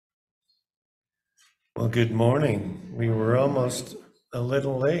Well, good morning. We were almost a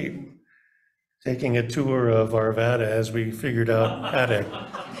little late taking a tour of Arvada as we figured out how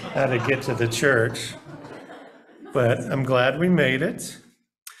to get to the church. But I'm glad we made it.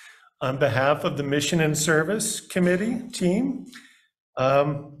 On behalf of the Mission and Service Committee team,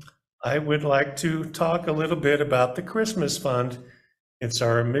 I would like to talk a little bit about the Christmas Fund. It's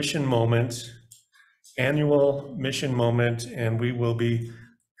our mission moment, annual mission moment, and we will be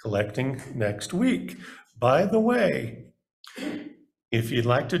collecting next week. By the way, if you'd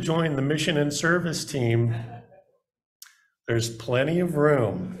like to join the mission and service team, there's plenty of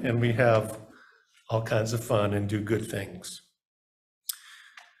room and we have all kinds of fun and do good things.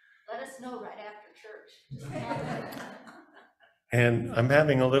 Let us know right after church. And I'm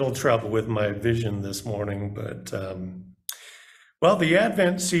having a little trouble with my vision this morning, but well, the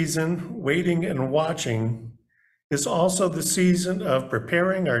Advent season, waiting and watching, is also the season of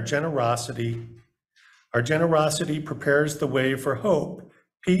preparing our generosity. Our generosity prepares the way for hope,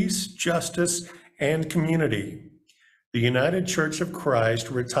 peace, justice, and community. The United Church of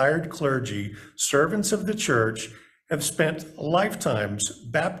Christ retired clergy, servants of the church, have spent lifetimes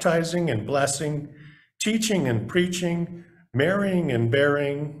baptizing and blessing, teaching and preaching, marrying and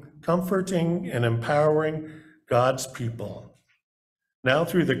bearing, comforting and empowering God's people. Now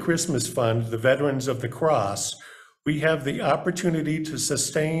through the Christmas Fund, the Veterans of the Cross, we have the opportunity to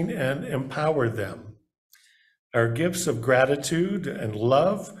sustain and empower them. Our gifts of gratitude and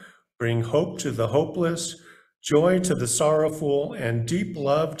love bring hope to the hopeless, joy to the sorrowful, and deep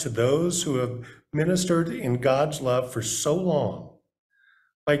love to those who have ministered in God's love for so long.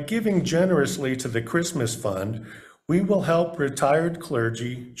 By giving generously to the Christmas Fund, we will help retired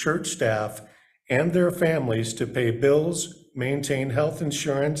clergy, church staff, and their families to pay bills, maintain health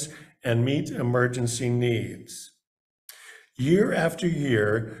insurance, and meet emergency needs. Year after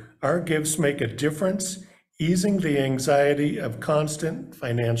year, our gifts make a difference, easing the anxiety of constant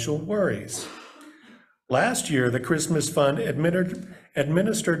financial worries. Last year, the Christmas Fund,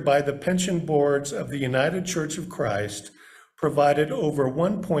 administered by the pension boards of the United Church of Christ, provided over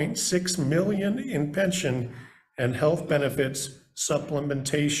 $1.6 million in pension and health benefits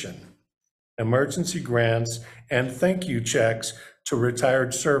supplementation, emergency grants, and thank you checks to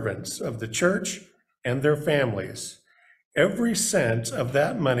retired servants of the church and their families. Every cent of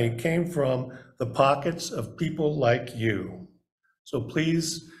that money came from the pockets of people like you. So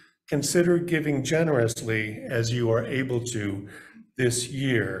please consider giving generously as you are able to this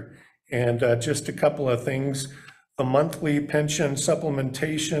year. And just a couple of things, the monthly pension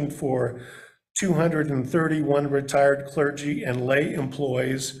supplementation for 231 retired clergy and lay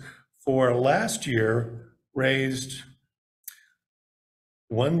employees for last year raised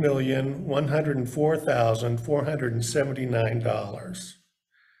 $1,104,479.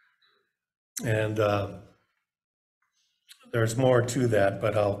 And there's more to that,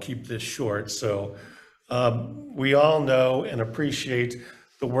 but I'll keep this short. So we all know and appreciate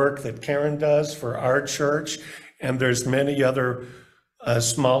the work that Karen does for our church, and there's many other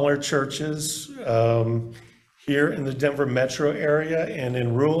smaller churches here in the Denver metro area and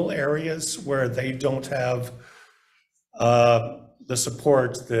in rural areas where they don't have the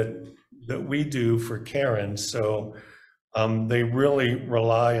support that we do for Karen. So they really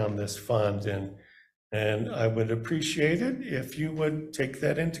rely on this fund, and I would appreciate it if you would take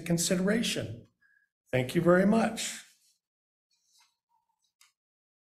that into consideration. Thank you very much.